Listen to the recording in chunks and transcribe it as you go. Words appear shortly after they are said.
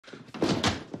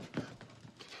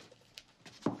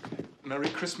Merry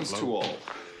Christmas Hello. to all.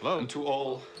 Hello. And to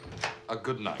all, a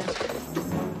good night.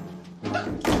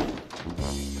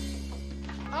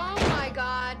 Oh my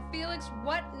God, Felix,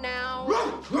 what now?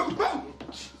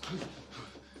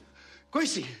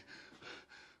 Gracie,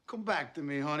 come back to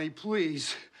me, honey,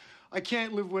 please. I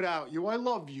can't live without you. I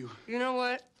love you. You know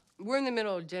what? We're in the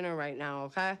middle of dinner right now,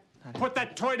 okay? Put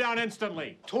that toy down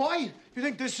instantly. Toy? You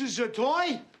think this is a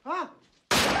toy? Huh?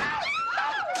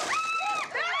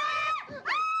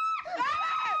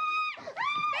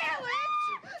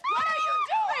 What are you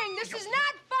doing? This is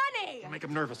not funny. Make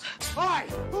him nervous. All right,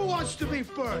 who wants to be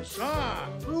first, huh?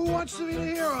 Who wants to be the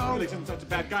hero? Felix isn't such a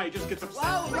bad guy. He just gets upset.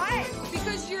 Oh, right.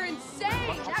 Because you're insane.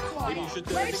 That's why. Maybe you should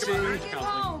Wait think till about you marriage get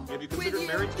counseling. home. Maybe With consider you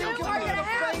marriage two counseling. are gonna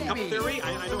have Couple it. theory.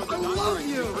 I know it's I not love right.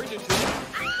 you. Encourage it to.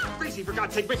 Gracie, for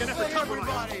God's sake, make an effort. Hey, Compromise.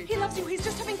 everybody. He loves you. He's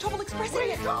just having trouble expressing Where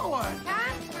it. you going?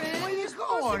 Catherine, Where you you're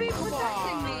supposed going? to be Come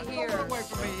protecting on. me here. Don't get away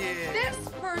from me here. This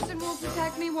person will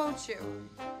protect me, won't you?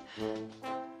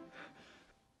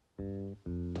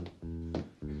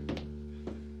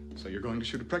 So you're going to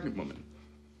shoot a pregnant woman?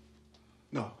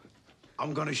 No,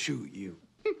 I'm gonna shoot you.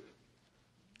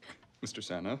 Mr.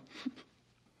 Santa,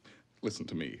 listen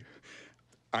to me.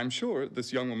 I'm sure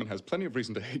this young woman has plenty of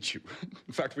reason to hate you.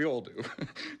 In fact, we all do.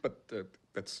 But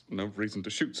that's no reason to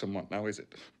shoot someone, now is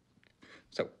it?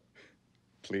 So,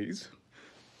 please,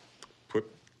 put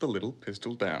the little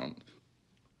pistol down.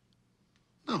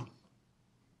 No.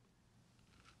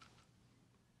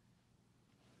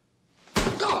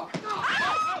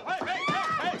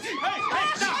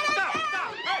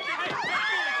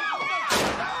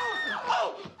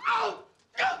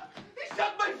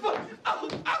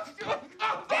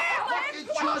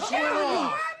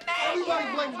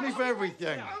 Everybody blames me for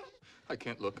everything. I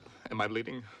can't look. Am I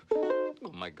bleeding?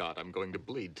 Oh, my God, I'm going to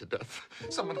bleed to death.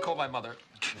 Someone call my mother.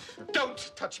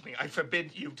 Don't touch me. I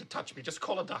forbid you to touch me. Just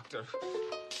call a doctor.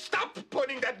 Stop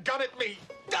pointing that gun at me.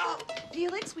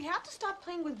 Felix, we have to stop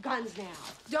playing with guns now.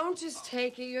 Don't just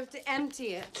take it. You have to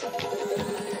empty it.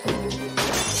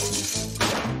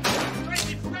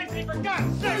 Gracie, for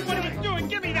God's sake, what are you doing?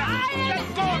 Give me that.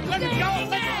 Let go. Let me go. Let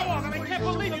me go. I can't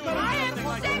believe you. I am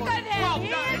sick of him. Well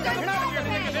done. It doesn't matter what you're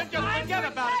thinking of it. Just forget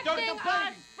about it. Don't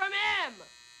complain.